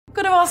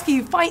to ask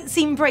you, fight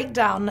scene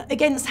breakdown,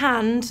 Against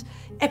Hand,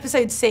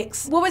 episode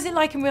 6. What was it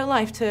like in real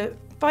life to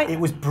fight? It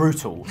was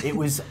brutal. It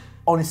was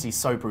honestly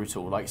so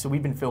brutal. Like, so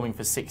we've been filming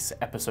for 6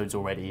 episodes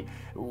already.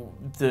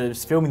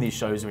 Filming these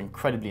shows are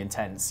incredibly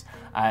intense,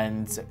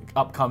 and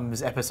up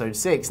comes episode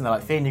 6, and they're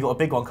like, Finn, you got a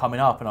big one coming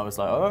up, and I was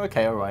like, oh,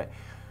 okay, all right.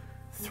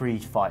 3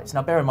 fights.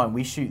 Now bear in mind,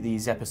 we shoot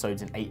these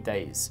episodes in 8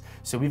 days.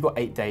 So we've got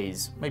 8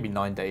 days, maybe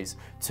 9 days,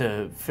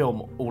 to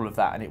film all of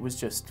that, and it was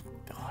just,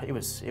 it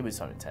was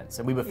so intense.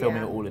 And we were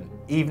filming it all in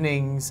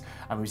evenings,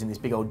 and we was in this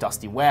big old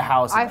dusty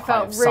warehouse. I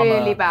felt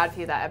really bad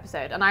for you that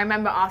episode, and I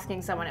remember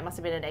asking someone, it must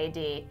have been an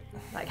AD,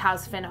 like,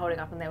 how's Finn holding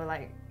up? And they were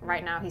like,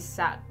 right now he's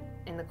sat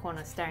in the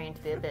corner staring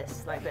into the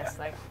abyss like this,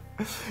 like.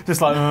 Just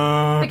like,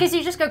 because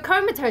you just go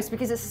comatose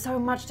because it's so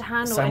much to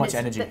handle. So and much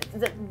energy.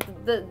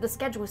 The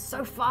schedule is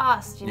so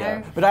fast, you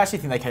know? But I actually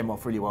think they came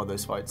off really well,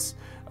 those fights.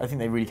 I think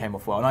they really came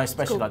off well, and I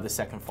especially like the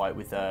second fight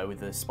with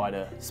the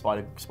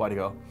spider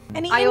girl.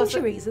 Any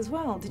injuries as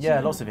well? Did you?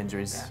 Lots of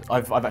injuries.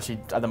 Yeah. I've actually,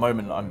 at the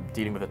moment, I'm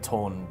dealing with a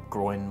torn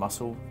groin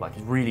muscle, like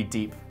a really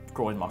deep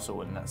groin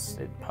muscle, and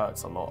it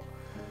hurts a lot.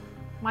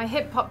 My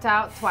hip popped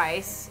out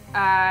twice.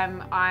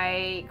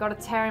 I got a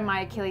tear in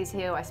my Achilles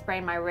heel. I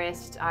sprained my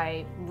wrist.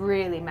 I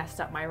really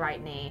messed up my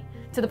right knee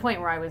to the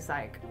point where I was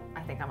like,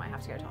 I think I might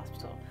have to go to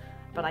hospital.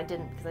 But I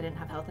didn't, because I didn't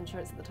have health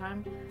insurance at the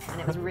time, and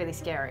it was really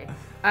scary.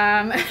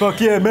 Fuck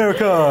yeah,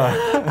 America!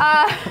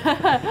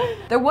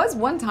 There was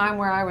one time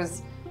where I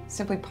was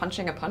simply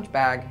punching a punch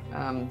bag.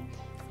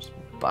 Just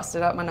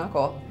busted up my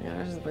knuckle. You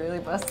know, just really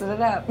busted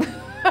it up.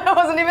 I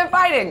wasn't even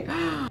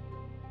fighting.